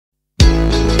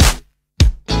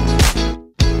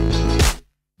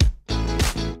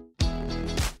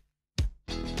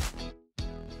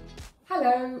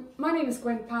Hello, my name is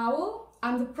Gwen Powell.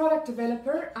 I'm the product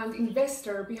developer and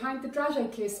investor behind the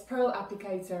dragéekiss pearl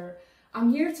applicator.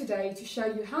 I'm here today to show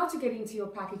you how to get into your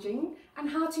packaging and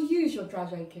how to use your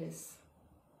dragéekiss.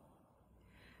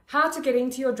 How to get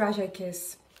into your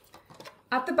dragéekiss.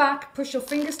 At the back, push your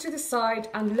fingers to the side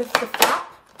and lift the flap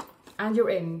and you're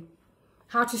in.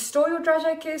 How to store your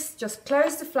dragéekiss, just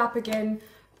close the flap again,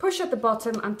 push at the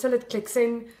bottom until it clicks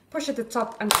in, push at the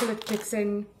top until it clicks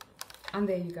in, and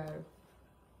there you go.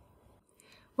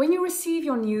 When you receive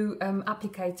your new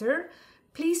applicator,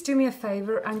 please do me a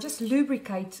favor and just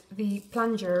lubricate the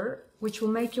plunger, which will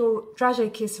make your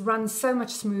dragéekiss run so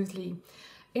much smoothly.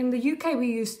 In the UK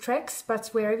we use Trex, but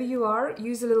wherever you are,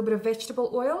 use a little bit of vegetable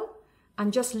oil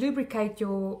and just lubricate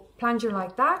your plunger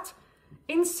like that.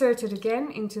 Insert it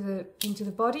again into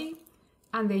the body,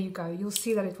 and there you go. You'll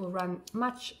see that it will run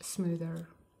much smoother.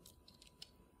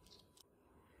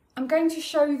 I'm going to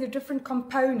show you the different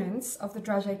components of the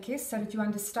dragéekiss so that you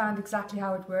understand exactly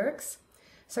how it works.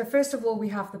 So first of all, we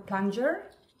have the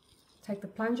plunger. Take the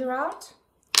plunger out,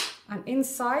 and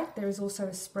inside there is also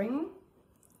a spring,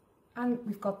 and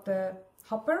we've got the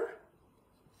hopper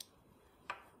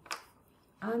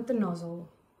and the nozzle.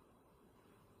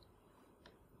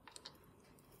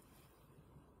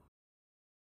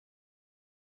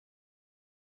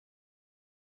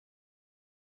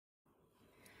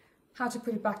 How to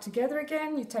put it back together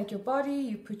again. You take your body,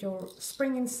 you put your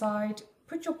spring inside,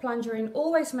 put your plunger in.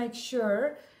 Always make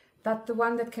sure that the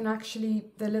one that can actually,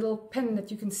 the little pin that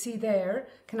you can see there,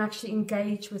 can actually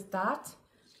engage with that.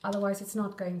 Otherwise it's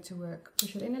not going to work.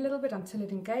 Push it in a little bit until it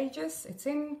engages. It's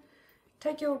in.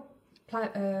 Take your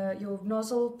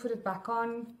nozzle, put it back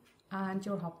on, and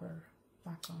your hopper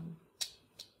back on.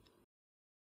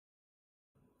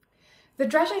 The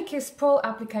dragéekiss pearl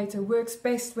applicator works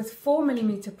best with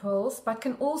 4mm pearls, but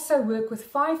can also work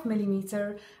with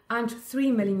 5mm and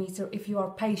 3mm if you are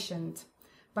patient.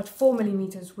 But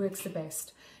 4mm works the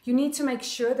best. You need to make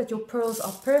sure that your pearls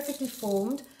are perfectly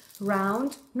formed,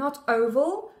 round, not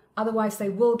oval, otherwise they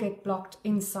will get blocked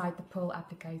inside the pearl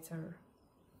applicator.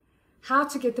 How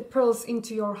to get the pearls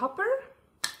into your hopper?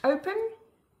 Open,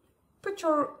 put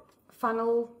your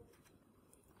funnel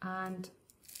and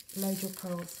load your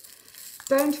pearls.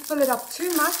 Don't fill it up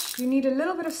too much. You need a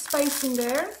little bit of space in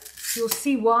there. You'll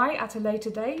see why at a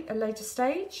later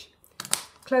stage.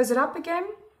 Close it up again.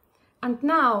 And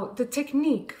now the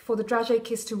technique for the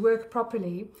dragéekiss to work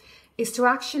properly is to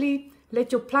actually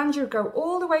let your plunger go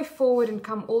all the way forward and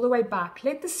come all the way back.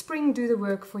 Let the spring do the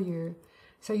work for you.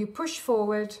 So you push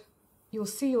forward, you'll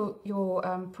see your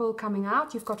pearl coming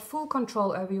out. You've got full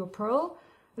control over your pearl.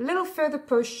 A little further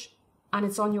push and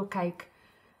it's on your cake.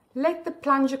 Let the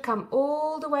plunger come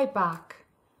all the way back,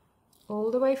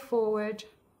 all the way forward,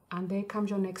 and there comes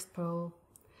your next pearl.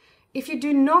 If you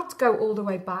do not go all the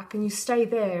way back and you stay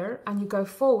there and you go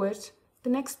forward, the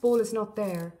next ball is not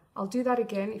there. I'll do that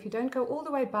again. If you don't go all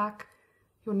the way back,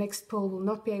 your next pearl will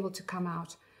not be able to come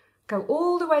out. Go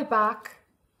all the way back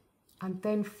and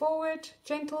then forward,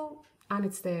 gentle, and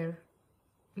it's there.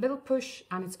 A little push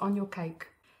and it's on your cake.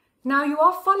 Now you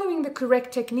are following the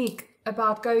correct technique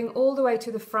about going all the way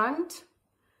to the front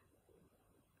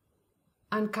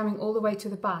and coming all the way to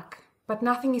the back, but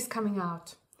nothing is coming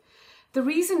out. The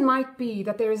reason might be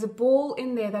that there is a ball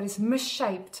in there that is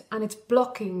misshaped and it's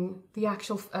blocking the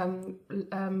actual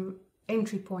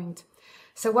entry point.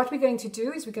 So what we're going to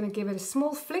do is we're going to give it a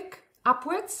small flick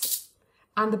upwards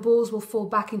and the balls will fall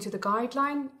back into the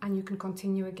guideline, and you can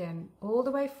continue again all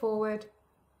the way forward,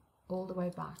 all the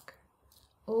way back,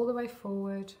 all the way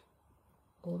forward,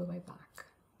 all the way back.